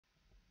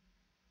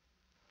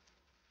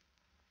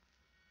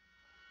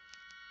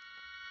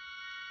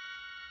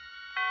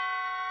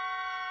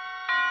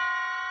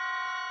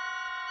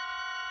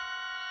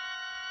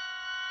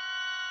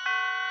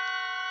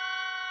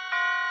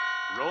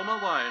Roma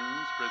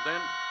Wines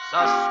present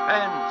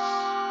Suspense.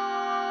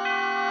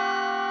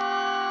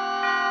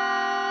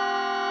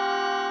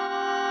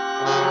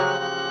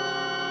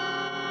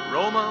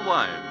 Roma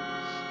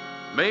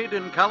Wines, made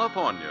in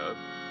California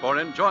for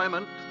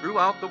enjoyment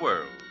throughout the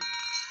world.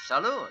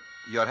 Salud.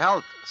 Your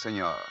health,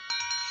 senor.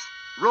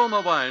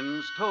 Roma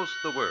Wines toast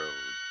the world.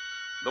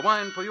 The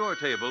wine for your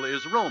table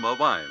is Roma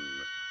Wine,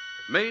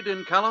 made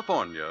in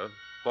California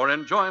for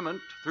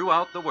enjoyment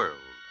throughout the world.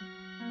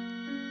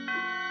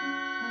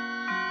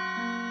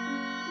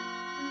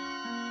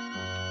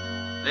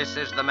 This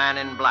is the man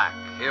in black,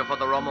 here for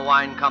the Roma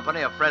Wine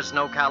Company of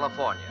Fresno,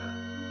 California,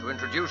 to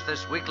introduce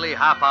this weekly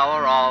half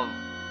hour of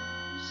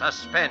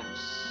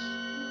Suspense.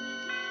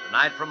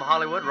 Tonight from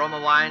Hollywood,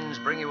 Roma Wines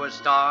bring you as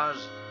stars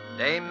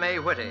Dame May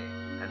Whitty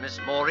and Miss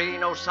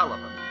Maureen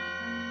O'Sullivan.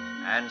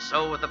 And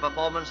so with the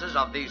performances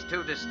of these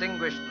two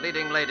distinguished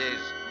leading ladies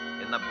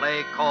in the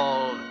play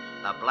called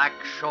The Black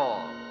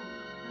Shawl,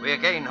 we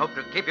again hope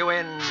to keep you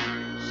in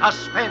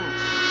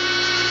suspense.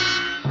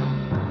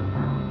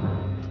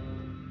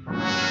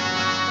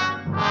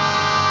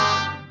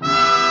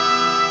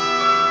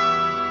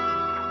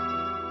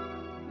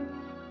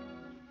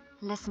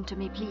 Listen to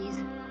me, please.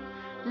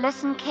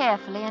 Listen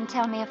carefully and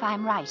tell me if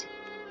I'm right.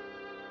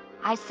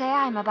 I say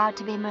I'm about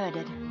to be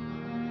murdered.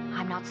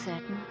 I'm not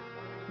certain.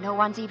 No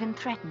one's even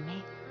threatened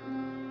me.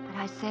 But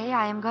I say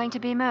I am going to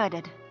be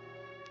murdered.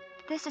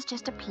 This is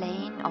just a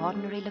plain,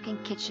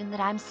 ordinary-looking kitchen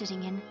that I'm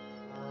sitting in.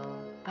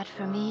 But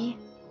for me,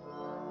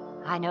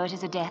 I know it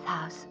is a death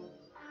house.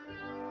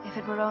 If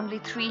it were only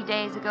 3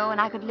 days ago and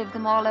I could live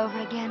them all over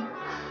again.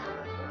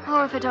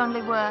 Oh, if it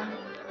only were.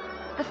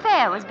 The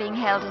fair was being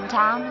held in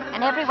town,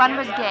 and everyone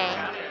was gay.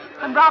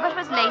 And Robert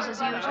was late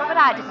as usual, but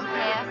I didn't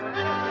care.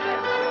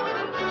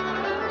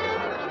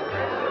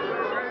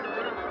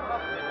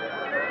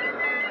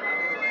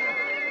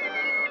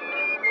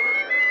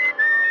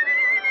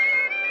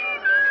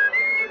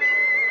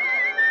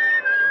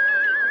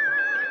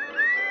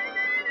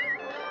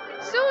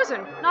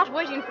 Susan, not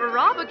waiting for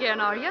Rob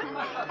again, are you?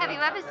 Have you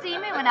ever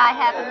seen me when I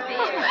haven't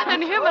been?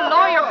 And him a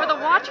lawyer for the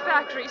watch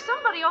factory.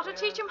 Somebody ought to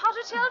teach him how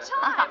to tell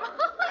time.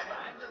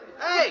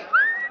 Hey,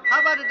 how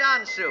about a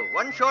dance, Sue?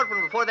 One short one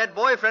before that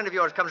boyfriend of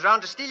yours comes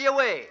round to steal you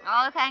away.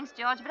 Oh, thanks,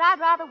 George, but I'd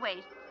rather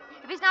wait.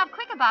 If he's not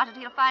quick about it,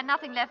 he'll find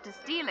nothing left to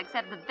steal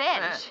except the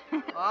bench.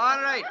 All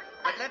right,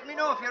 but let me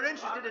know if you're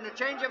interested in a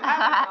change of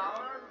habit.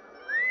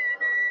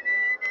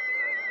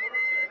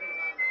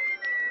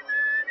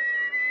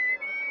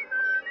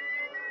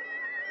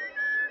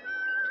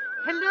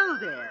 Hello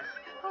there.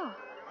 Oh,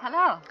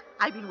 hello.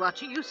 I've been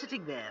watching you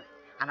sitting there,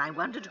 and I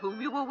wondered whom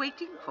you were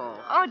waiting for.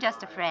 Oh,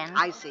 just a friend.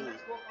 I see.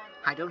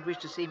 I don't wish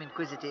to seem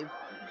inquisitive.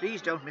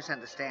 Please don't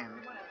misunderstand.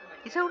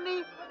 It's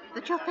only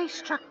that your face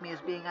struck me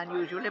as being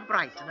unusually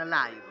bright and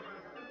alive,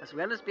 as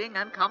well as being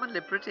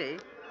uncommonly pretty.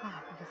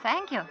 Oh,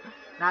 thank you.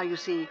 Now, you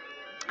see,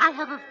 I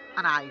have an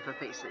eye for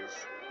faces.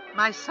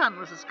 My son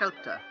was a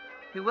sculptor.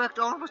 He worked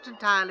almost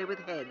entirely with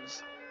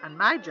heads, and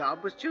my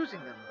job was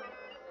choosing them.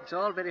 It's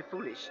all very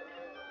foolish,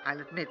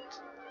 I'll admit.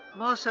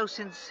 More so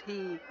since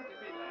he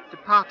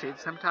departed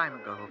some time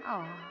ago.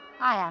 Oh,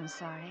 I am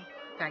sorry.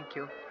 Thank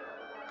you.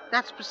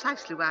 That's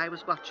precisely why I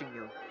was watching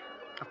you.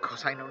 Of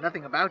course, I know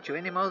nothing about you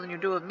any more than you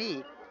do of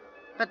me.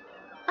 But,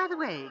 by the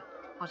way,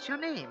 what's your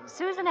name?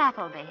 Susan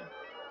Appleby.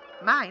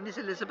 Mine is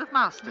Elizabeth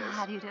Masters.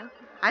 How do you do?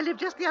 I live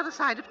just the other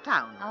side of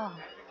town. Oh.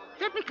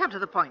 Let me come to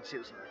the point,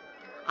 Susan.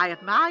 I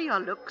admire your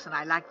looks and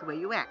I like the way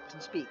you act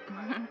and speak.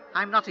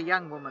 I'm not a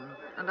young woman,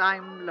 and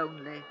I'm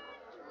lonely.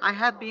 I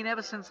have been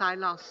ever since I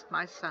lost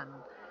my son.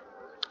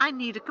 I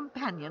need a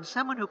companion,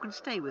 someone who can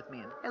stay with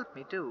me and help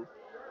me, too.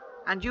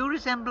 And you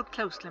resemble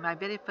closely my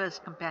very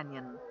first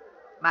companion,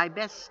 my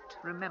best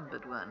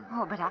remembered one.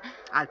 Oh, but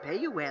I'll pay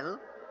you well,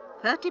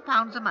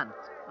 £30 a month.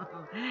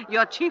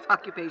 Your chief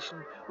occupation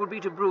will be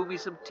to brew me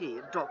some tea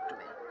and talk to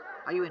me.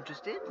 Are you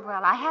interested?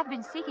 Well, I have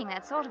been seeking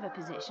that sort of a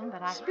position,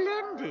 but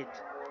Splendid.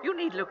 You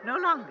need look no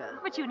longer.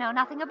 But you know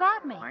nothing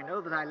about me. I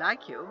know that I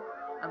like you,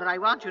 and that I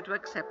want you to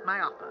accept my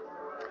offer.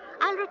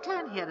 I'll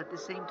return here at the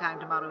same time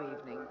tomorrow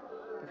evening.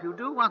 If you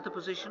do want the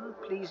position,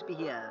 please be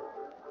here.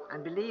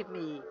 And believe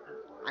me,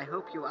 I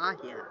hope you are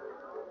here.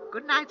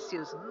 Good night,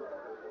 Susan.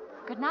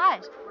 Good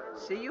night.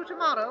 See you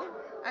tomorrow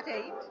at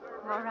 8.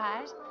 All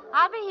right.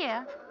 I'll be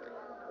here.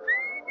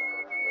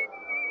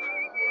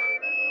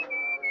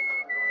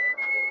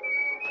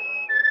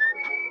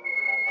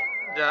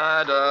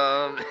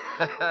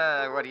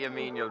 Da-da. What do you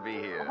mean you'll be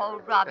here?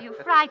 Oh, Rob, you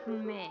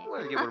frightened me.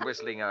 Well, you were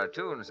whistling our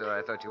tune, so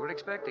I thought you were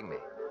expecting me.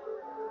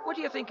 What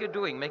do you think you're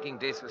doing, making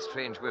dates with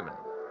strange women?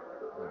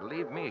 Well,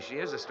 believe me, she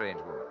is a strange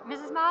woman.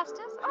 Mrs.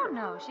 Masters? Oh,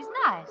 no, she's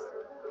nice.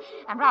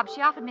 And, Rob,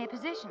 she offered me a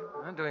position.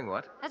 I'm doing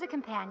what? As a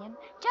companion.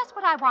 Just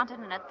what I wanted,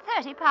 and at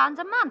 £30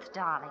 a month,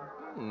 darling.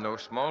 No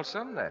small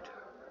sum, that.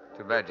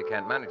 Too bad you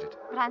can't manage it.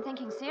 But I'm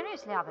thinking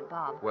seriously of it,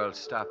 Bob. Well,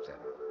 stop then.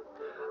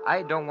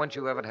 I don't want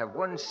you ever to have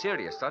one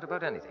serious thought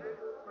about anything.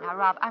 Now,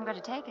 Rob, I'm going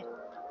to take it.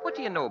 What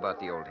do you know about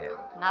the old hen?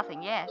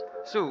 Nothing yet.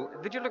 Sue,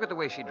 did you look at the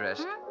way she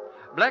dressed?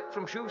 Black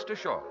from shoes to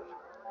shawl.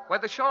 Why,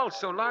 the shawl's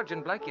so large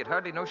and black you'd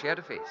hardly know she had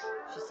a face.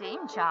 She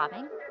seemed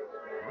charming.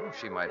 Oh,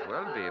 she might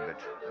well be,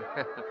 but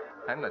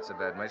I'm not so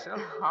bad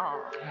myself.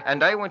 Oh.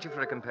 And I want you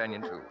for a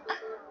companion, too.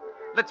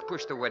 Let's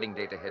push the wedding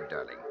date ahead,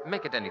 darling.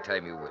 Make it any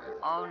time you will.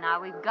 Oh,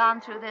 now, we've gone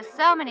through this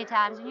so many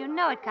times, and you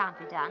know it can't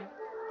be done.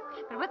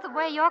 But with the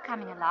way you're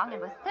coming along,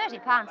 and with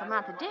 £30 a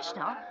month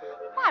additional,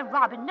 why,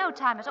 Rob, in no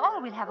time at all,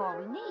 we'll have all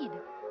we need.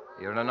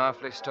 You're an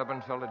awfully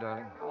stubborn fella,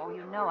 darling. Oh,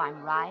 you know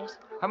I'm right.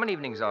 How many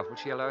evenings off will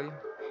she allow you?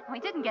 We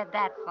didn't get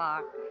that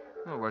far.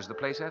 Well, where's the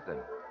place at, then?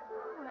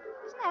 Well,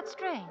 isn't that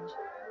strange?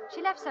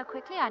 She left so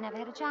quickly, I never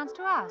had a chance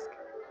to ask.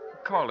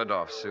 Call it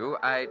off, Sue.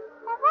 Well,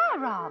 why,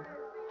 Rob?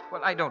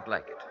 Well, I don't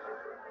like it.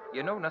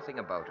 You know nothing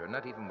about her,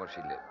 not even where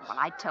she lives. Well,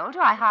 I told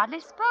you I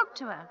hardly spoke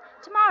to her.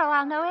 Tomorrow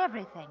I'll know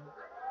everything.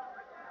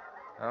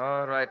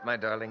 All right, my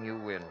darling, you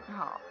win.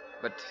 Oh.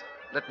 But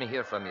let me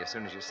hear from you as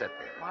soon as you set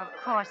there. Well,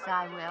 of course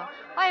I will.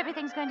 Why,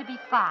 everything's going to be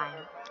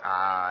fine.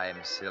 Ah,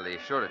 I'm silly.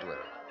 Sure it will.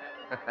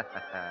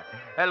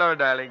 Hello,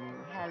 darling.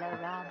 Hello,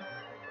 Rob.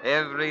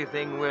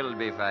 Everything will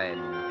be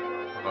fine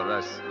for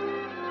us.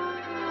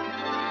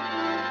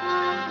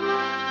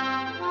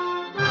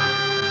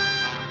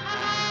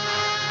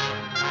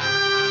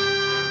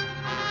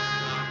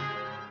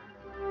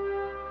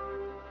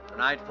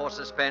 Tonight for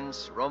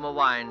Suspense, Roma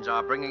Wines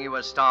are bringing you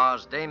as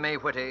stars Dame May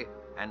Whitty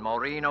and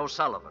Maureen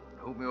O'Sullivan,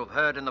 whom you have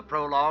heard in the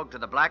prologue to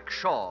The Black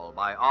Shawl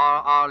by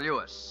R.R.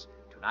 Lewis.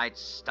 Tonight's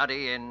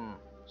study in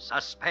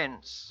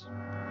suspense.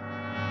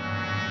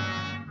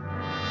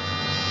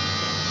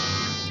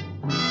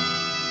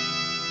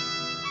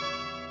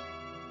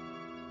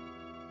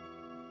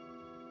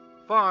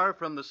 Far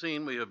from the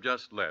scene we have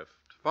just left,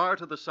 far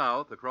to the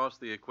south across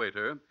the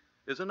equator,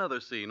 is another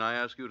scene I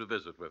ask you to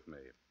visit with me.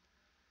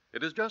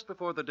 It is just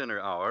before the dinner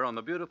hour on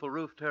the beautiful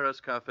roof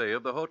terrace cafe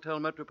of the Hotel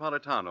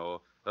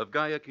Metropolitano of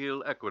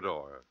Guayaquil,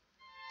 Ecuador.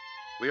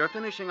 We are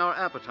finishing our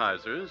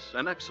appetizers,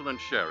 an excellent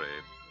sherry,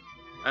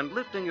 and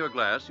lifting your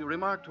glass, you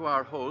remark to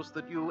our host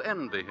that you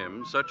envy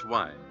him such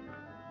wine.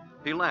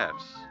 He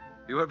laughs.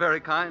 You are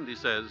very kind, he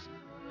says,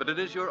 but it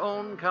is your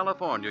own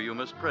California you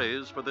must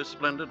praise for this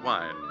splendid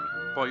wine.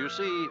 For you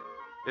see,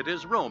 it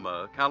is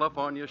Roma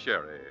California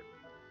sherry.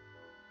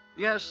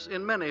 Yes,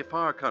 in many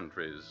far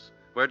countries,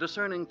 where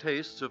discerning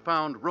tastes have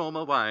found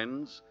Roma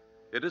wines,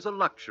 it is a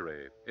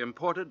luxury,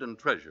 imported and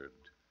treasured.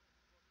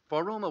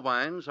 For Roma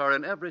wines are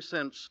in every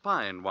sense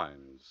fine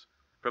wines,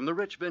 from the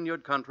rich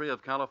vineyard country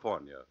of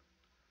California.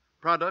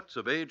 Products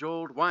of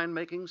age-old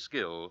winemaking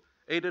skill,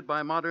 aided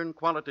by modern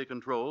quality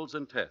controls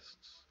and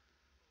tests.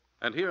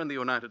 And here in the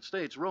United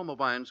States, Roma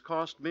wines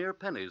cost mere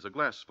pennies a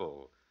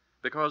glassful,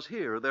 because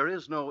here there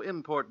is no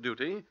import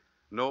duty,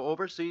 no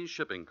overseas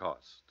shipping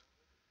cost.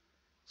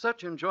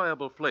 Such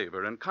enjoyable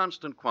flavor and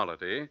constant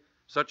quality,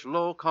 such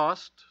low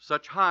cost,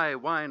 such high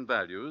wine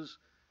values,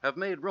 have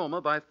made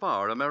Roma by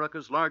far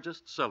America's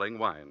largest selling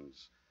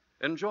wines,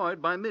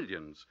 enjoyed by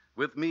millions,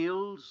 with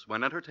meals,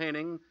 when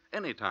entertaining,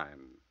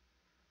 anytime.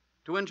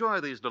 To enjoy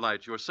these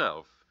delights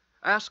yourself,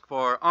 ask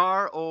for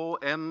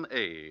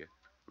R-O-M-A,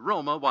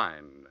 Roma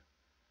wine,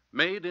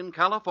 made in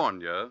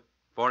California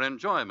for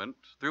enjoyment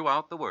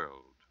throughout the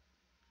world.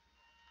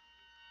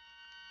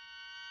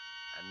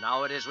 And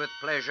now it is with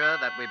pleasure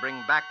that we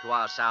bring back to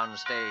our sound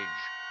stage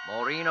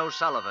Maureen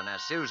O'Sullivan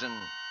as Susan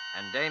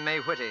and Dame May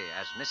Whitty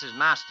as Mrs.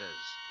 Masters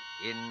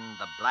in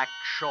The Black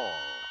Shawl,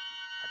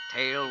 a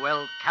tale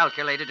well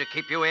calculated to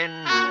keep you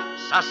in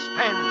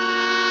suspense.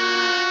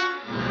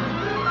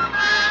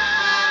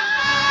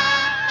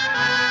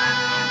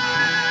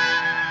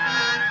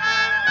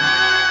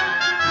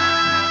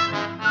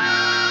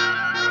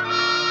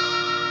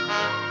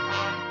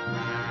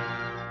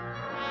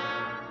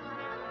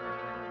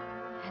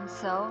 And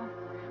so,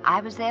 I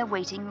was there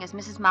waiting as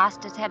Mrs.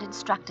 Masters had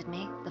instructed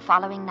me the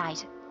following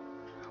night.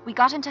 We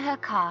got into her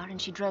car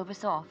and she drove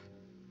us off.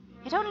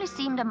 It only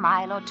seemed a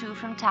mile or two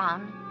from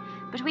town,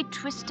 but we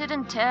twisted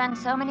and turned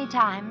so many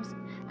times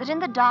that in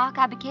the dark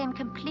I became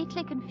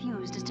completely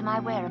confused as to my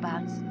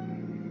whereabouts.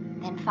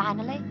 Then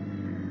finally,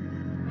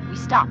 we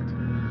stopped.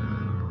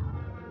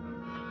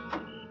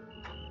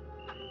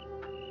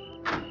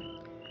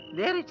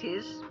 There it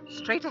is,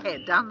 straight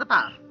ahead down the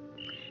path.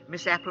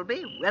 Miss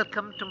Appleby,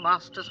 welcome to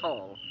Masters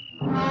Hall.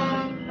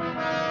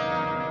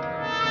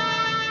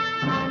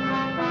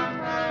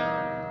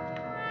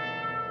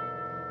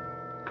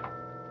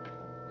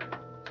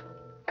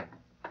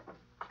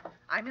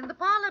 I'm in the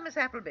parlor, Miss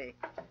Appleby.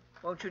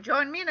 Won't you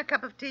join me in a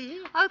cup of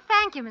tea? Oh,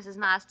 thank you, Mrs.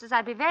 Masters.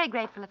 I'd be very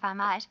grateful if I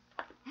might.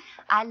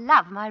 I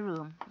love my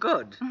room.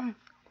 Good.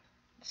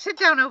 Sit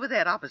down over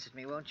there opposite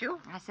me, won't you?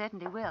 I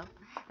certainly will.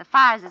 The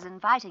fire's as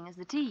inviting as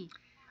the tea.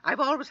 I've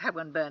always had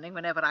one burning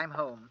whenever I'm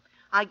home.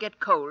 I get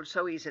cold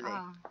so easily.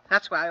 Oh.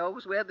 That's why I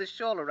always wear this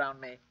shawl around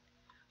me.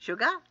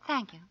 Sugar?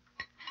 Thank you.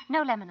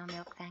 No lemon or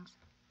milk, thanks.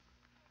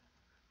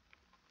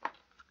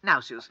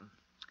 Now, Susan,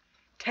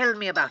 tell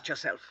me about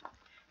yourself.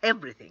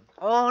 Everything.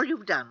 All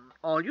you've done.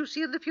 All you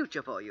see in the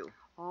future for you.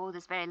 Oh,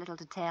 there's very little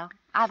to tell.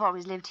 I've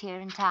always lived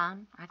here in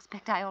town. I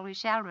expect I always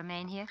shall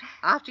remain here.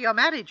 After you're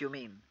married, you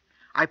mean?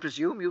 I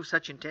presume you've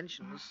such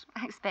intentions.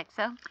 I expect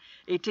so.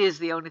 It is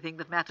the only thing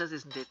that matters,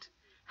 isn't it?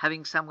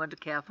 Having someone to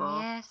care for.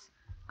 Yes.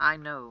 I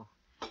know.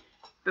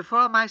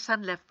 Before my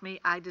son left me,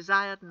 I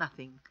desired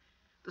nothing.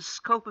 The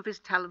scope of his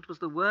talent was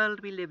the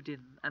world we lived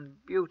in,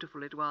 and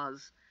beautiful it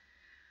was.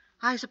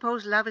 I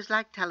suppose love is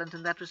like talent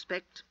in that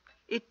respect.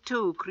 It,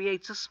 too,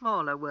 creates a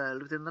smaller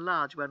world within the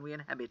large one we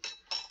inhabit,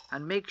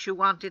 and makes you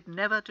want it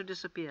never to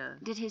disappear.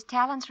 Did his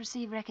talents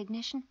receive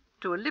recognition?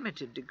 To a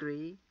limited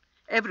degree.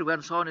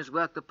 Everyone saw in his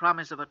work the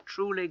promise of a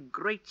truly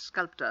great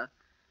sculptor.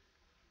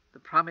 The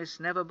promise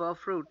never bore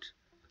fruit,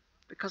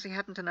 because he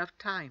hadn't enough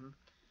time.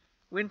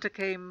 Winter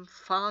came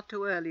far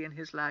too early in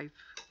his life.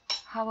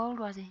 How old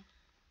was he?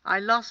 I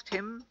lost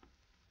him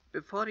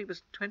before he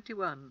was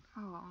 21.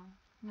 Oh,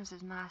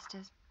 Mrs.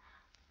 Masters.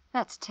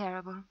 That's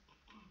terrible.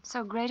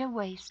 So great a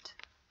waste.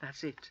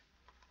 That's it.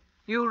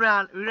 You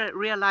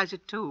realize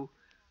it, too.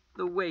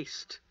 The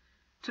waste.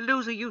 To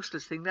lose a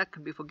useless thing, that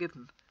can be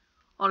forgiven.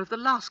 Or if the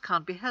loss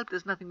can't be helped,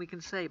 there's nothing we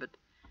can say. But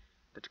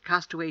to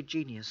cast away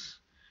genius,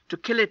 to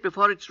kill it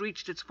before it's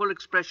reached its full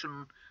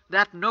expression,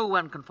 that no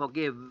one can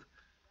forgive.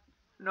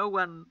 No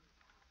one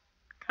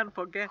can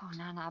forget. Oh,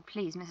 now,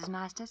 please, Mrs.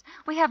 Masters.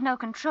 We have no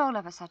control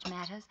over such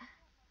matters.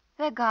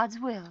 They're God's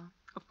will.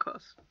 Of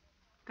course.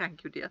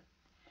 Thank you, dear.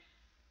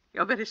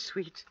 You're very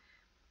sweet.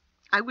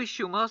 I wish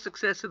you more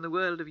success in the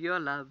world of your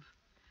love.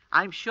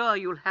 I'm sure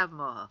you'll have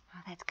more.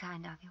 Oh, that's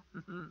kind of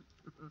you.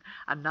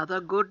 Another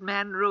good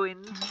man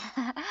ruined.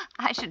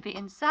 I should be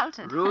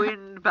insulted.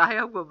 Ruined by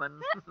a woman.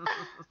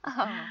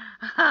 Oh.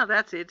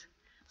 That's it.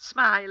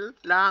 Smile,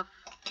 laugh.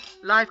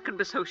 Life can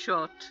be so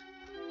short.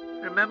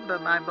 Remember,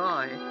 my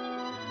boy,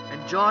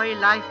 enjoy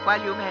life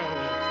while you may.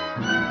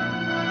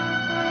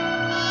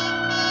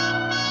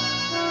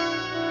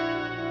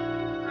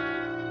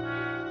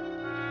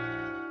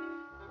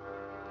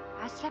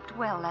 I slept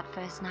well that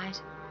first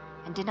night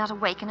and did not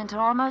awaken until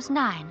almost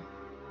 9.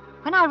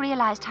 When I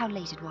realized how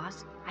late it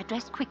was, I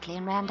dressed quickly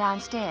and ran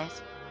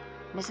downstairs.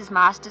 Mrs.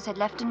 Masters had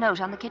left a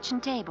note on the kitchen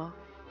table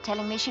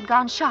telling me she'd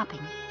gone shopping,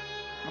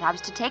 that I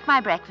was to take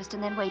my breakfast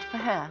and then wait for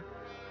her.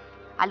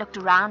 I looked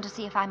around to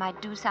see if I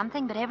might do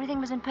something, but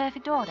everything was in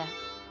perfect order.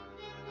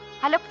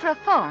 I looked for a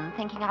phone,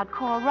 thinking I'd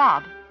call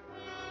Rob,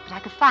 but I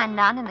could find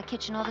none in the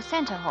kitchen or the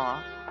center hall.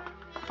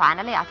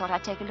 Finally, I thought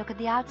I'd take a look at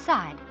the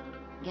outside,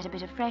 get a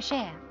bit of fresh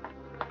air.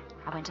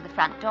 I went to the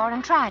front door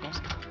and tried it.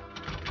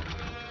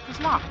 It was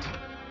locked.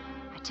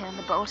 I turned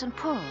the bolt and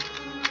pulled.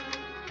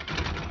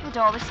 The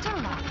door was still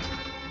locked.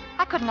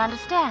 I couldn't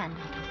understand.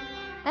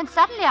 Then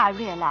suddenly I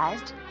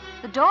realized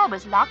the door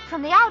was locked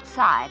from the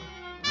outside.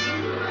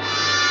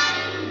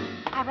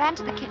 I ran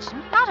to the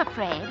kitchen, not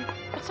afraid,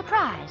 but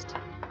surprised.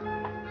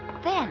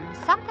 Then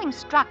something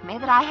struck me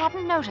that I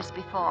hadn't noticed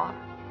before.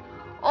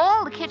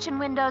 All the kitchen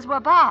windows were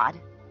barred.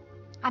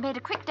 I made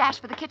a quick dash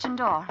for the kitchen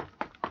door.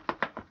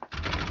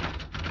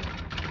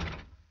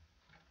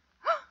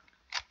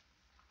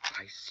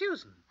 Why,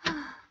 Susan.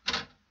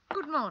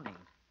 Good morning.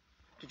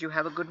 Did you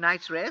have a good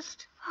night's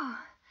rest? Oh,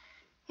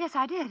 yes,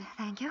 I did,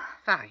 thank you.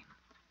 Fine.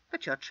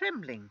 But you're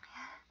trembling.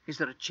 Is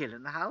there a chill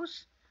in the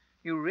house?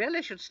 You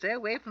really should stay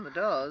away from the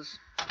doors.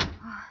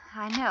 Oh,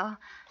 I know,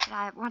 but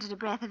I wanted a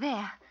breath of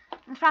air.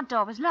 The front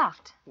door was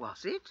locked.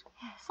 Was it?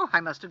 Yes. Oh, I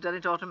must have done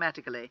it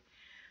automatically.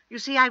 You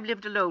see, I've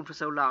lived alone for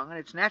so long, and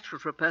it's natural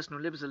for a person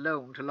who lives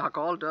alone to lock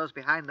all doors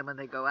behind them when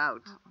they go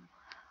out.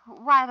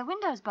 Why are the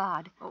windows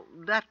barred? Oh,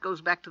 that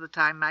goes back to the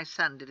time my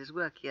son did his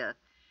work here.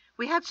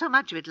 We had so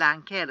much of it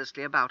lying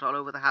carelessly about all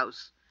over the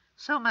house.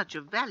 So much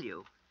of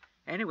value.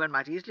 Anyone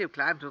might easily have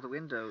climbed through the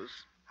windows.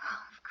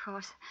 Oh, of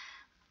course.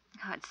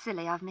 Oh, it's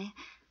silly of me.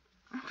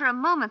 For a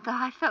moment, though,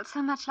 I felt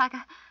so much like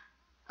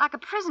a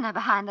prisoner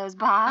behind those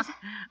bars.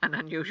 An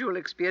unusual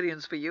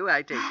experience for you,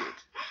 I take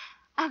it.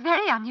 A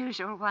very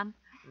unusual one.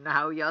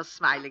 Now you're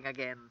smiling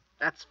again.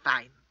 That's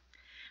fine.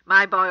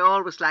 My boy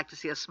always liked to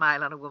see a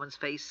smile on a woman's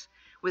face.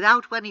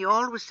 Without one, he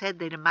always said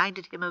they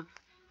reminded him of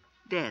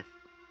death.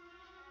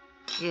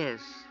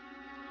 Yes,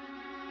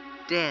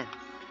 death.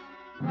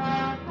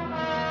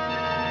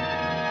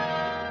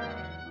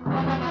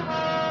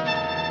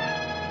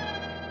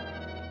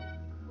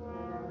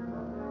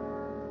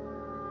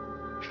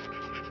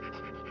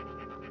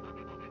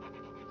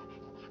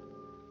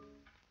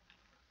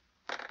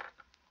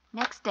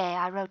 Next day,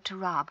 I wrote to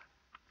Rob.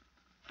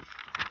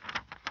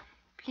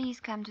 Please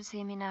come to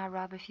see me now,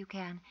 Rob, if you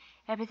can.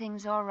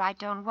 Everything's all right.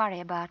 Don't worry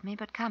about me,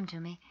 but come to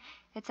me.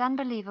 It's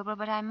unbelievable,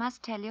 but I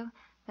must tell you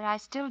that I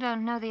still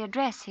don't know the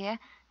address here.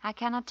 I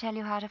cannot tell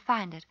you how to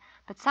find it.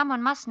 But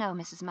someone must know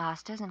Mrs.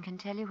 Masters and can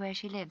tell you where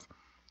she lives.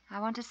 I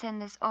want to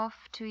send this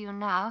off to you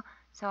now,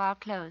 so I'll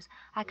close.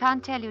 I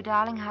can't tell you,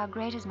 darling, how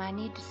great is my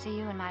need to see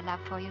you and my love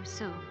for you,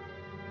 Sue.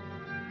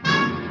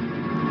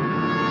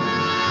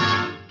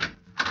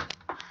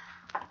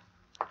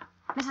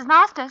 Mrs.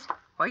 Masters?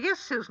 Why, yes,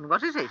 Susan,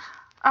 what is it?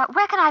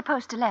 Where can I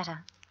post a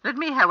letter? Let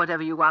me have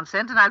whatever you want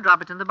sent, and I'll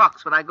drop it in the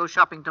box when I go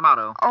shopping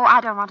tomorrow. Oh, I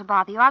don't want to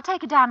bother you. I'll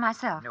take it down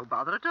myself. No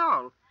bother at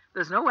all.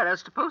 There's nowhere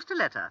else to post a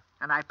letter,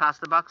 and I pass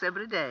the box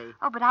every day.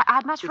 Oh, but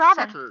I'd much It's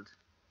rather... settled.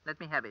 Let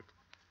me have it.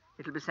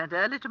 It'll be sent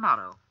early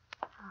tomorrow.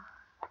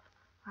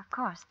 Of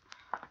course.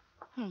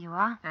 Here you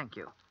are. Thank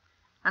you.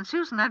 And,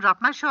 Susan, I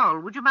dropped my shawl.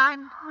 Would you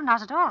mind? Oh,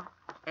 not at all.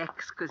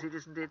 Exquisite,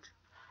 isn't it?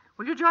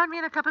 Will you join me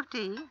in a cup of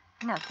tea?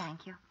 No,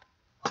 thank you.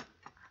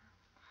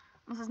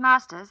 Mrs.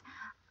 Masters,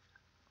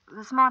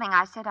 this morning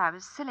I said I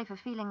was silly for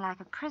feeling like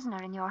a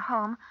prisoner in your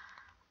home,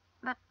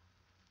 but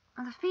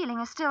the feeling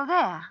is still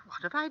there.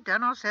 What have I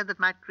done or said that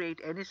might create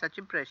any such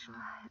impression?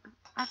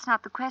 That's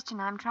not the question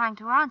I'm trying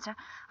to answer.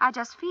 I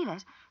just feel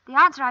it. The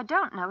answer I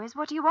don't know is,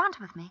 what do you want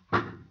with me?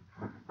 Oh,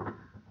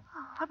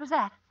 what was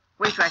that?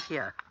 Wait right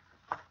here.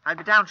 I'll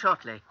be down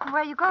shortly.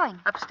 Where are you going?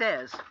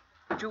 Upstairs.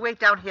 But you wait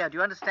down here. Do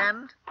you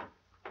understand?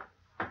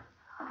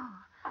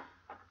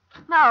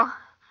 No.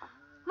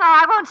 No,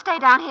 I won't stay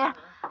down here.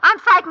 I'm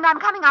frightened. I'm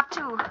coming up,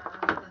 too.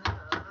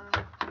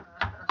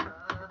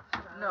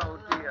 No,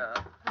 dear.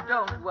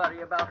 Don't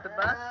worry about the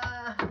bus.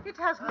 It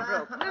hasn't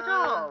broken at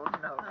all.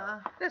 No.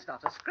 There's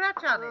not a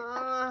scratch on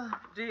it.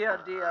 Dear,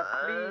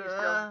 please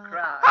don't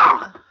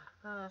cry.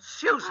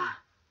 Susan,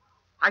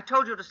 I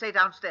told you to stay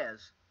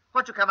downstairs.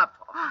 What'd you come up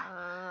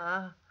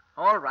for?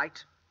 All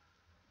right.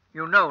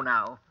 You know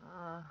now.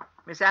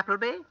 Miss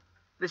Appleby,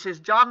 this is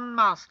John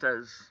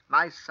Masters,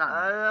 my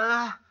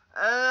son.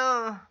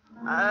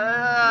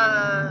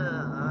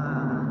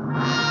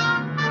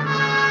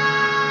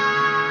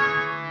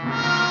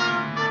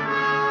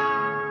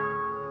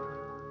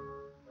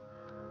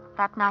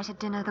 That night at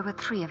dinner, there were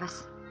 3 of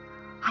us.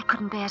 I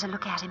couldn't bear to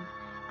look at him.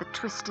 The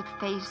twisted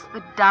face,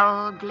 the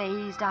dull,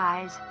 glazed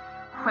eyes,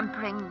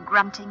 whimpering,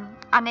 grunting,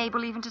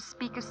 unable even to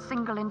speak a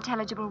single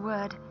intelligible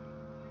word.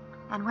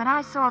 And when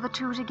I saw the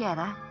 2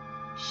 together,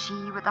 she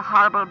with the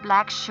horrible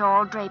black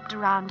shawl draped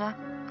around her,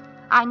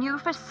 I knew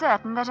for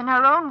certain that in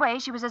her own way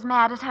she was as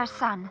mad as her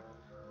son.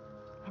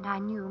 And I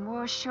knew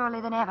more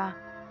surely than ever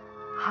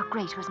how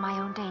great was my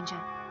own danger.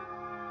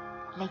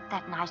 Late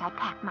that night, I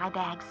packed my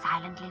bag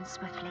silently and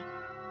swiftly.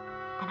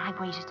 Then I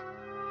waited.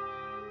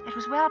 It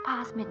was well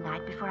past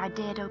midnight before I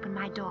dared open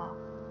my door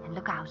and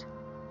look out.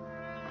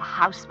 The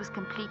house was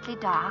completely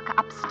dark,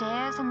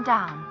 upstairs and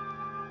down.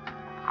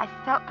 I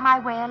felt my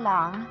way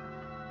along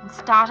and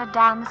started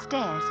down the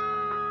stairs.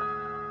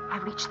 I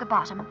reached the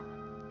bottom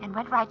and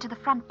went right to the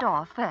front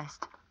door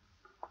first.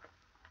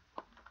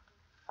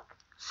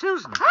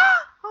 Susan.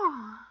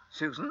 Oh.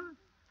 Susan,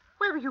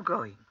 where were you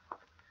going?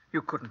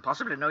 You couldn't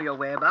possibly know your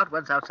way about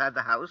once outside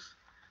the house.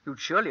 You'd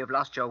surely have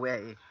lost your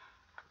way.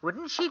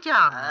 Wouldn't she,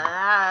 John?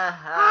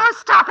 Oh,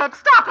 stop it!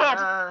 Stop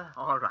it!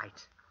 All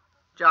right.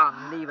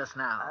 John, leave us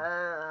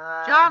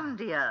now. John,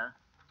 dear,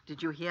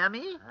 did you hear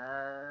me?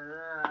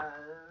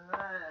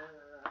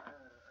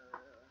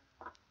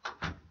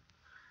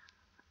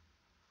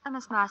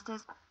 Miss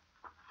Masters,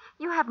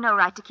 you have no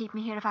right to keep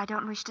me here if I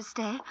don't wish to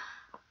stay.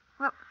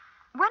 Well,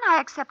 when I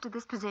accepted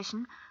this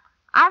position,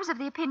 I was of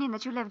the opinion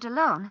that you lived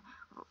alone.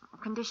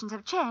 Conditions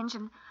have changed,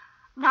 and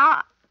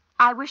now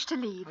I wish to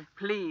leave. Oh,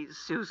 please,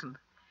 Susan,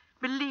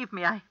 believe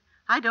me,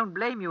 I don't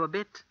blame you a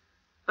bit.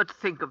 But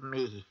think of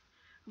me.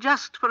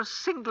 Just for a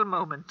single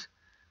moment.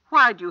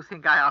 Why do you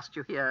think I asked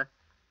you here?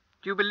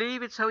 Do you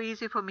believe it's so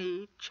easy for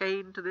me,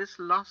 chained to this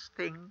lost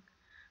thing?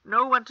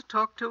 No one to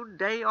talk to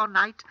day or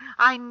night.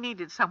 I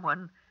needed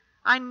someone.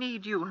 I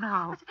need you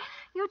now. But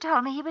you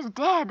told me he was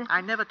dead.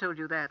 I never told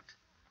you that.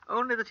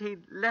 Only that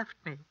he'd left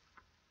me.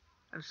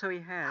 And so he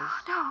has.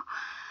 Oh,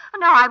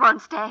 no, I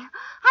won't stay.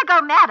 I go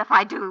mad if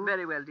I do.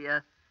 Very well,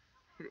 dear.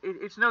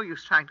 It's no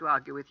use trying to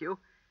argue with you.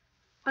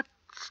 But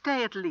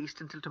stay at least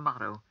until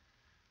tomorrow.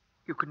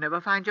 You could never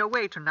find your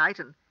way tonight,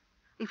 and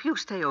if you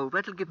stay over,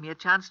 it'll give me a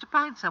chance to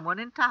find someone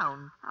in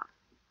town.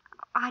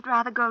 I'd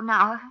rather go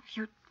now,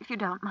 if you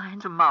don't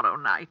mind. Tomorrow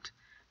night.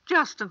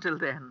 Just until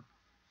then.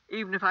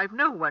 Even if I've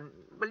no one,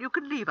 well, you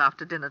can leave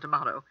after dinner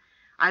tomorrow.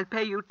 I'll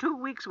pay you 2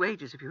 weeks'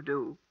 wages if you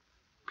do.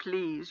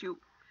 Please, you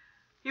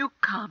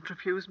can't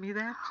refuse me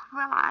that.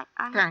 Well, I...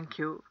 Thank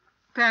you.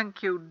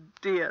 Thank you,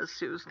 dear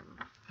Susan.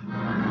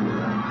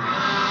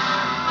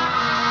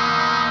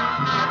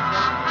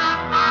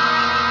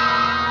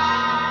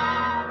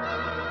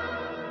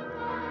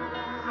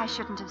 I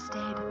shouldn't have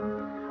stayed.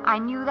 I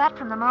knew that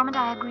from the moment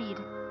I agreed.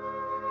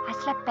 I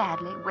slept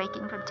badly,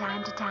 waking from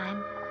time to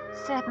time,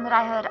 certain that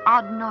I heard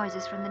odd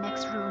noises from the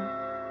next room.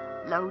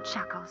 Low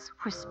chuckles,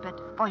 whispered,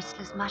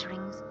 voiceless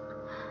mutterings.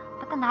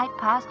 But the night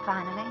passed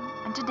finally,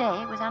 and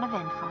today was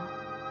uneventful.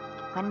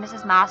 When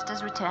Mrs.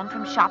 Masters returned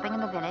from shopping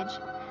in the village,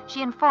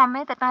 she informed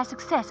me that my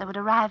successor would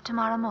arrive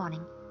tomorrow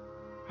morning,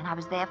 and I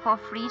was therefore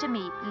free to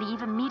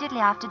leave immediately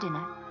after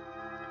dinner.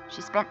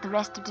 She spent the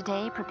rest of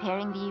today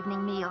preparing the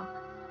evening meal.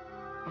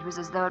 It was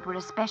as though it were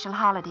a special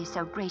holiday,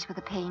 so great were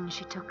the pains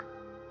she took.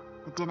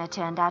 The dinner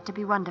turned out to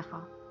be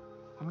wonderful,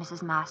 and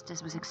Mrs.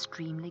 Masters was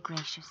extremely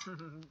gracious.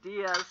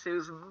 Dear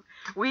Susan,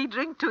 we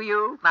drink to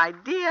you, my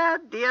dear,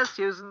 dear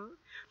Susan,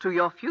 to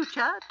your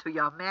future, to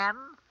your man,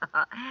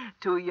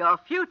 to your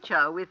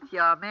future with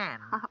your man.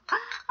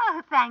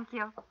 Oh, thank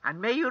you.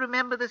 And may you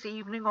remember this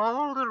evening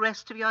all the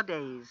rest of your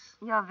days.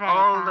 You're very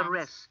all kind. the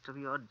rest of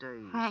your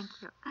days. Thank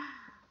you.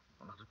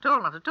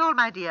 Not at all,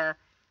 my dear.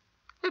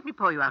 Let me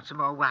pour you out some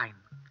more wine.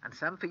 And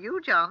some for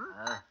you, John.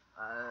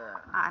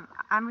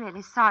 I'm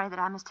really sorry that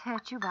I must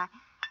hurt you by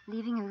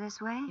leaving you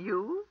this way.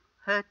 You?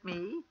 Hurt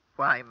me?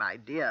 Why, my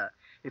dear,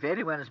 if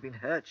anyone has been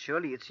hurt,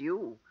 surely it's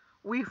you.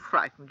 We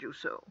frightened you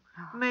so,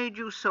 made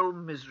you so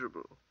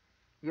miserable.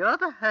 You're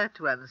the hurt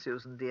one,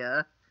 Susan,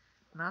 dear,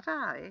 not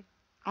I.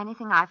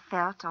 Anything I've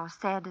felt or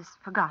said is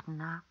forgotten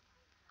now.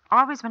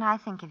 Always when I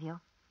think of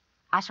you,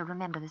 I shall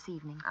remember this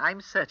evening.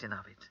 I'm certain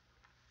of it.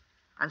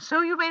 And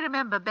so you may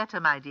remember better,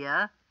 my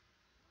dear.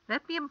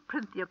 Let me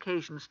imprint the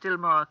occasion still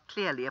more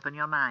clearly upon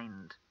your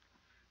mind.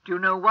 Do you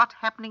know what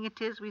happening it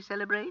is we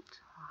celebrate?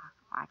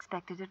 I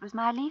expected it was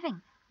my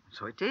leaving.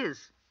 So it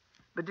is.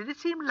 But did it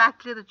seem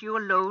likely that you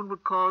alone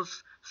would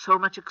cause so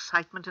much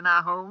excitement in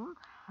our home?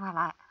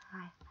 Well,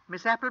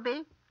 Miss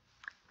Appleby,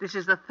 this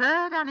is the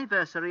 3rd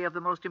anniversary of the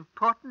most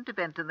important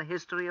event in the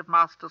history of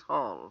Masters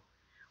Hall.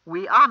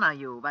 We honor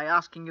you by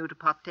asking you to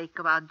partake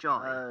of our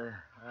joy.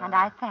 And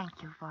I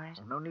thank you for it.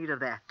 No need of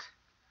that.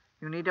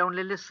 You need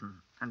only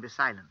listen and be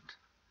silent.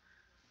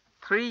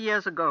 3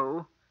 years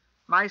ago,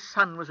 my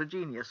son was a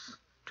genius.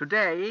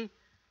 Today,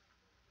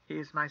 he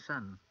is my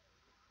son.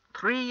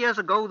 3 years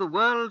ago, the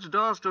world's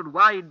door stood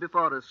wide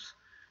before us.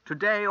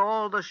 Today,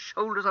 all the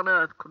shoulders on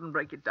earth couldn't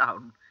break it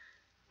down.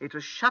 It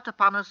was shut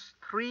upon us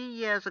 3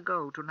 years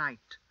ago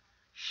tonight.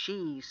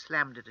 She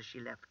slammed it as she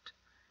left.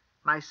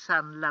 My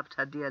son loved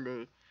her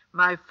dearly.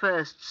 My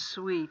first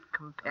sweet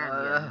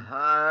companion.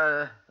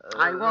 I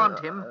warned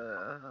him.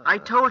 I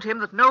told him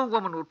that no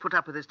woman would put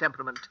up with his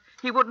temperament.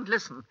 He wouldn't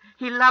listen.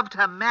 He loved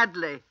her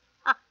madly.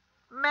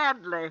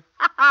 Madly.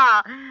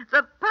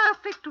 The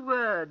perfect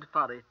word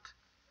for it.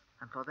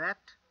 And for that,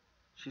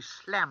 she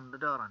slammed the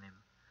door on him.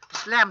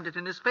 Slammed it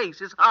in his face,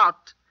 his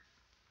heart,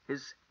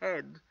 his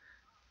head.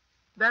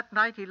 That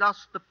night he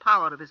lost the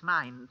power of his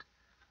mind.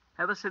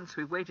 Ever since,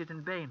 we've waited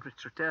in vain for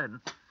its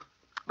return.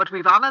 But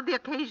we've honored the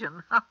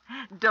occasion.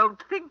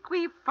 Don't think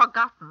we've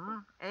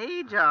forgotten,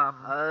 eh,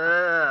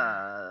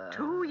 John?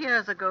 2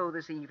 years ago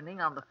this evening,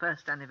 on the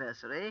 1st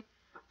anniversary,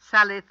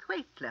 Sally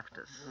Thwaite left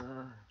us.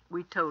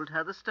 We told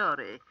her the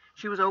story.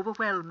 She was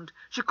overwhelmed.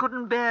 She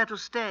couldn't bear to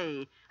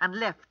stay and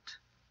left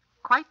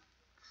quite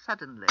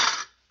suddenly.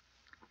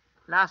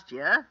 Last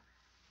year,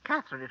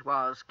 Catherine it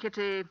was,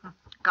 Kitty,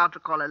 can't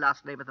recall her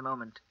last name at the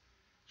moment.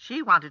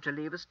 She wanted to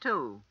leave us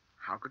too.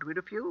 How could we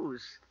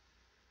refuse?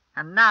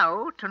 And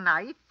now,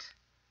 tonight,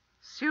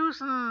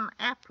 Susan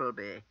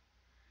Appleby.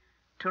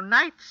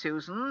 Tonight,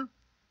 Susan,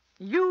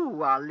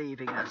 you are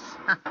leaving us.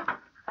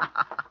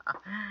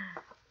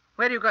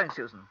 Where are you going,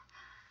 Susan?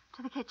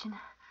 To the kitchen.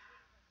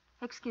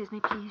 Excuse me,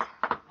 please.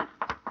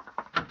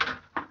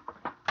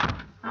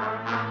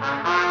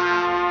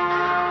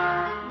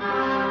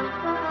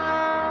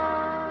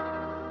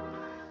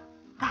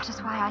 That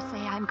is why I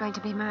say I'm going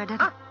to be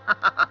murdered.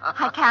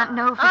 I can't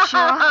know for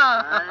sure,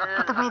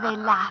 but the way they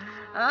laugh,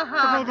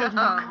 the way they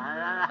look,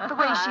 the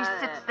way she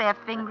sits there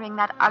fingering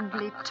that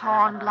ugly,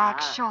 torn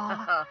black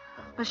shawl,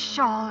 the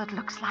shawl that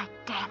looks like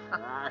death.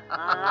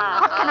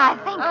 What can I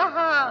think?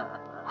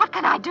 What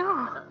can I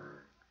do?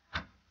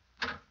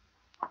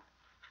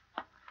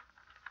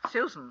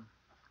 Susan,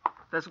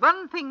 there's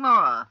one thing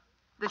more.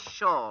 This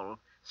shawl,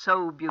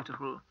 so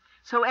beautiful,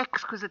 so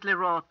exquisitely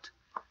wrought.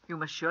 You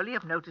must surely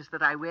have noticed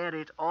that I wear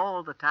it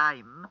all the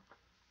time.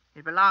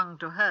 It belonged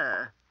to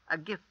her, a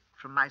gift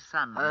from my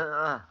son.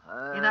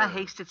 In her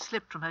haste, it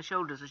slipped from her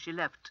shoulders as she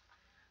left.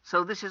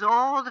 So this is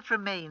all that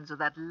remains of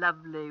that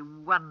lovely,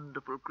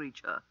 wonderful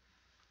creature.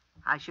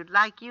 I should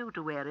like you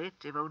to wear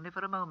it, if only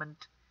for a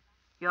moment.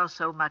 You're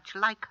so much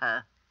like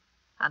her,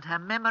 and her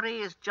memory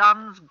is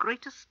John's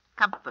greatest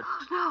comfort.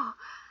 Oh,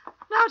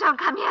 no, don't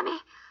come near me.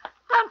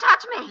 Don't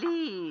touch me.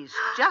 Please,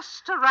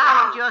 just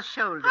around your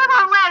shoulders. I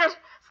won't wear it.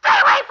 Stay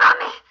away from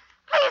me.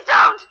 Please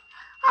don't.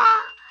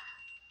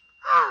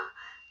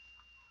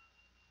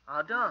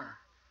 Our door.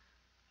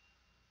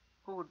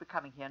 Who would be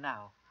coming here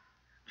now?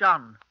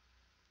 John,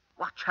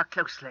 watch her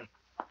closely.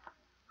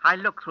 I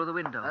look through the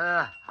window.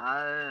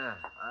 I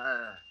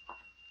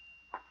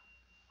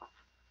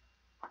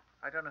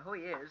don't know who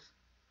he is,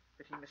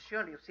 but he must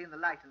surely have seen the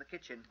light in the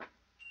kitchen.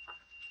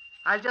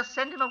 I'll just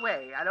send him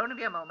away. I'll only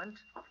be a moment.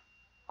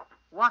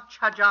 Watch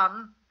her,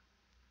 John.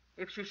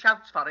 If she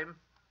shouts for him,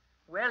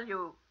 well,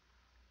 you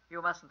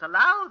mustn't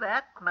allow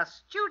that,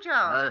 must you,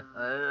 John?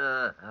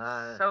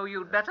 So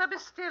you'd better be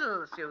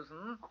still,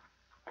 Susan.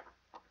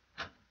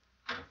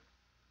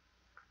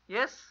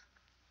 Yes?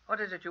 What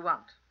is it you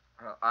want?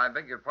 I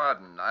beg your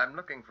pardon. I'm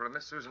looking for a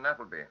Miss Susan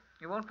Appleby.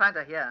 You won't find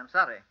her here, I'm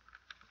sorry.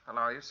 Well,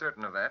 are you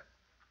certain of that?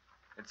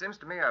 It seems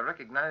to me I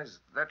recognize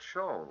that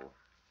shawl.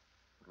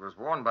 It was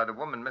worn by the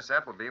woman Miss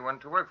Appleby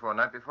went to work for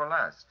night before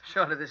last.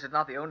 Surely this is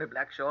not the only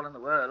black shawl in the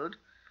world.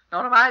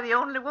 Nor am I the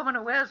only woman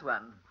who wears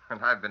one. And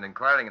I've been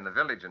inquiring in the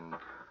village, and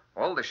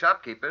all the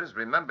shopkeepers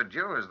remembered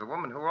you as the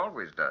woman who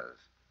always does.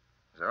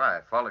 So I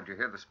followed you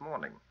here this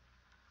morning.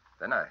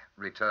 Then I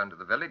returned to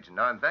the village, and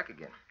now I'm back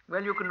again.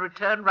 Well, you can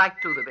return right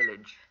to the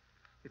village.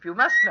 If you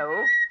must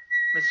know,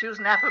 Miss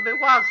Susan Appleby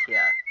was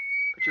here.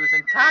 But she was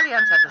entirely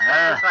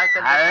unsatisfied, so I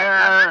sent her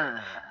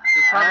back.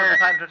 She's probably to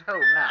find her at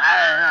home now.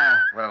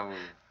 Well,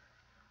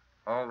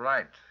 All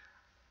right.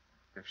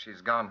 If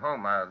she's gone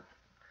home,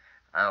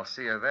 I'll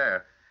see her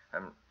there.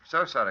 I'm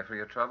so sorry for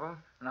your trouble.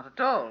 Not at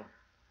all.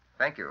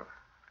 Thank you.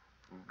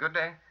 Good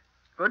day.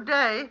 Good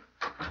day.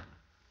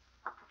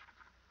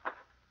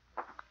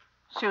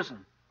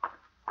 Susan.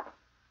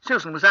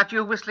 Susan, was that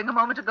you whistling a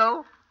moment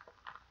ago?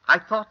 I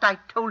thought I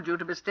told you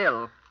to be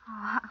still.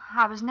 Oh,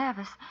 I was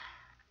nervous.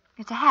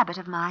 It's a habit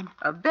of mine.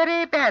 A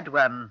very bad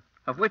one,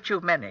 of which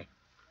you've many.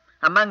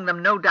 Among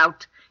them, no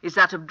doubt, is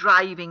that of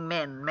driving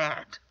men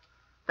mad.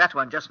 That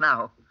one just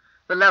now.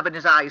 The love in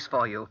his eyes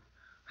for you.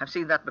 I've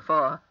seen that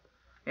before.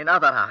 In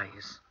other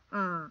eyes.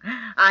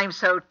 I'm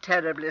so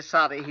terribly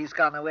sorry he's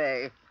gone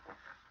away.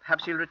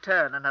 Perhaps he'll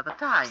return another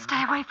time.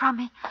 Stay away from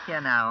me.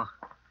 Here now.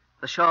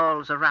 The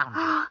shawl's around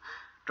you.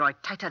 Draw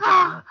it tighter,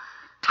 John.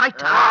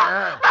 Tighter.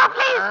 No,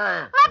 please.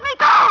 Let me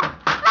go.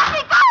 Let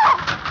me go.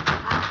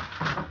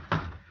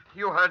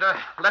 You heard her.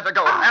 Let her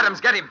go. Adams,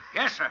 get him.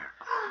 Yes, sir.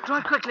 Draw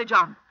it quickly,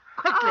 John.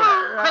 Quickly.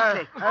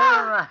 Quickly.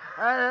 Oh,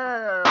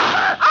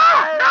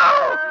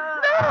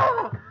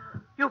 No!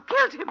 You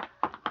killed him.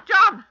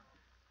 John!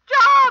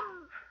 John!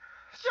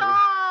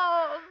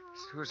 John!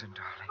 Susan,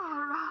 darling.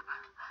 Oh, Rob.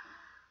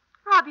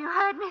 Rob, you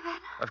heard me then?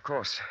 Of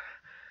course.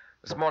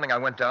 This morning I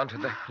went down to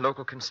the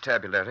local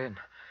constabulary and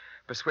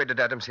persuaded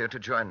Adams here to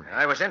join me.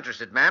 I was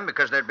interested, ma'am,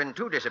 because there'd been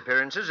 2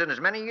 disappearances in as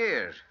many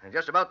years. And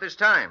just about this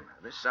time.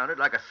 This sounded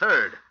like a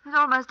third. It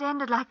almost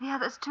ended like the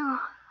others, too.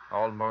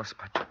 Almost,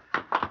 but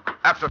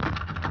after...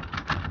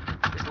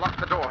 He's locked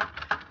the door.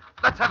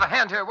 Let's have a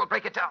hand here. We'll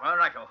break it down. All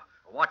right,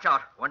 watch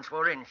out. Once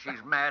we're in,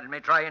 she's mad and may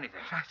try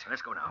anything. Right.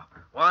 Let's go now.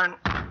 1,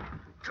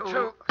 2,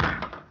 2,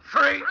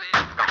 3.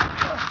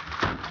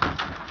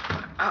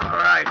 All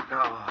right,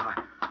 now.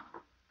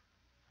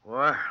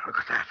 Well, look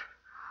at that.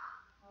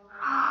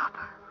 Rob.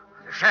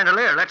 The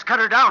chandelier. Let's cut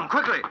her down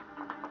quickly.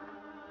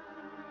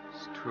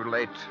 It's too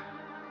late.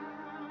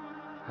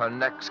 Her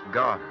neck's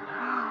gone.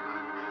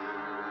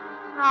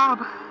 Rob.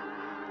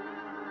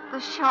 The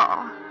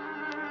shawl.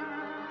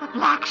 The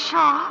black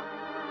shawl.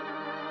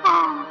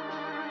 Oh.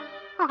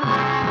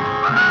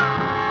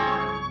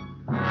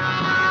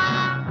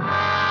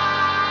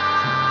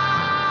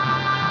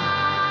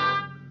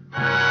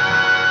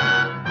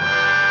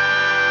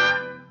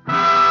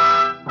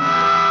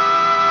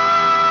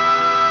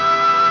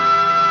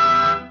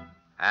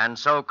 And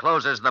so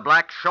closes The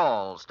Black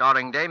Shawl,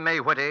 starring Dame May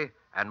Whitty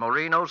and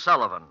Maureen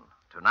O'Sullivan.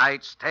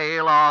 Tonight's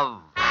tale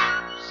of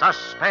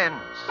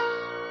Suspense.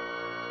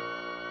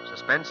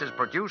 Suspense is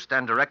produced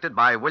and directed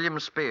by William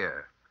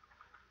Spear.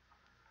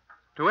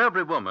 To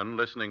every woman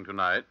listening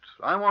tonight,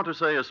 I want to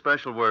say a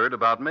special word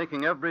about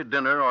making every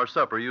dinner or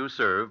supper you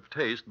serve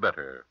taste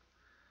better.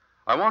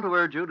 I want to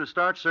urge you to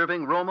start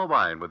serving Roma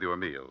wine with your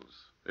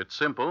meals. It's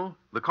simple,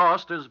 the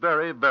cost is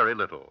very, very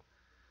little,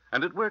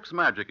 and it works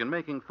magic in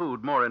making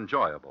food more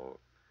enjoyable.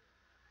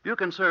 You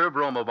can serve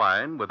Roma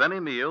wine with any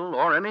meal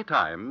or any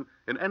time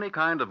in any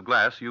kind of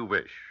glass you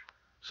wish.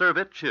 Serve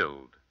it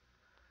chilled.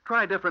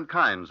 Try different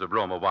kinds of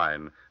Roma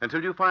wine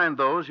until you find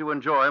those you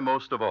enjoy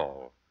most of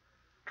all.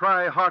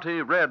 Try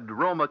hearty red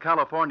Roma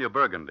California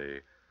Burgundy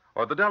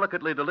or the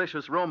delicately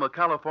delicious Roma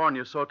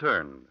California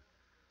Sauterne.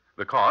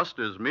 The cost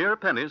is mere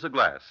pennies a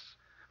glass,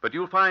 but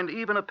you'll find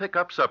even a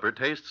pickup supper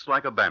tastes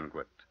like a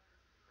banquet.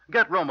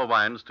 Get Roma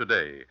wines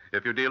today.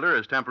 If your dealer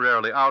is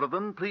temporarily out of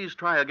them, please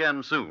try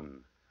again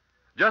soon.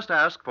 Just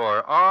ask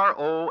for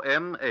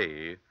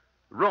R-O-M-A,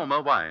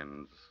 Roma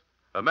Wines,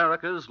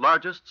 America's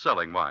largest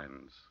selling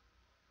wines.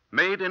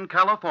 Made in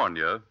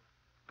California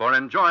for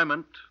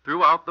enjoyment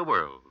throughout the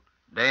world.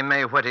 Dame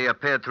May Whitty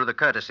appeared through the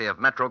courtesy of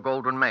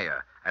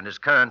Metro-Goldwyn-Mayer and is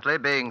currently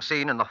being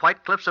seen in the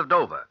White Cliffs of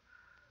Dover.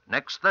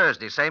 Next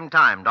Thursday, same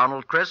time,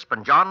 Donald Crisp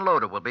and John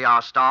Loder will be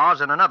our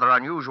stars in another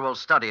unusual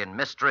study in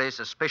mystery,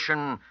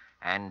 suspicion,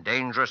 and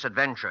dangerous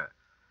adventure.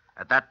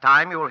 At that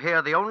time, you will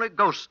hear the only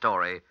ghost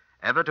story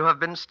ever to have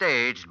been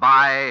staged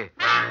by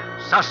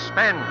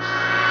Suspense.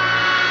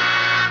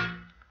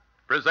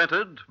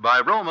 Presented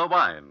by Roma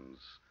Wines,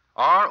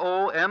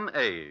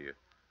 R-O-M-A,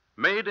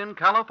 made in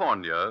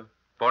California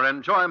for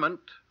enjoyment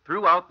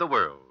throughout the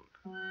world.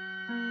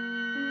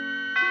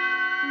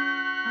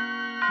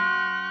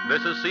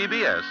 This is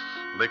CBS,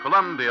 the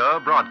Columbia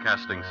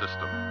Broadcasting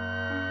System.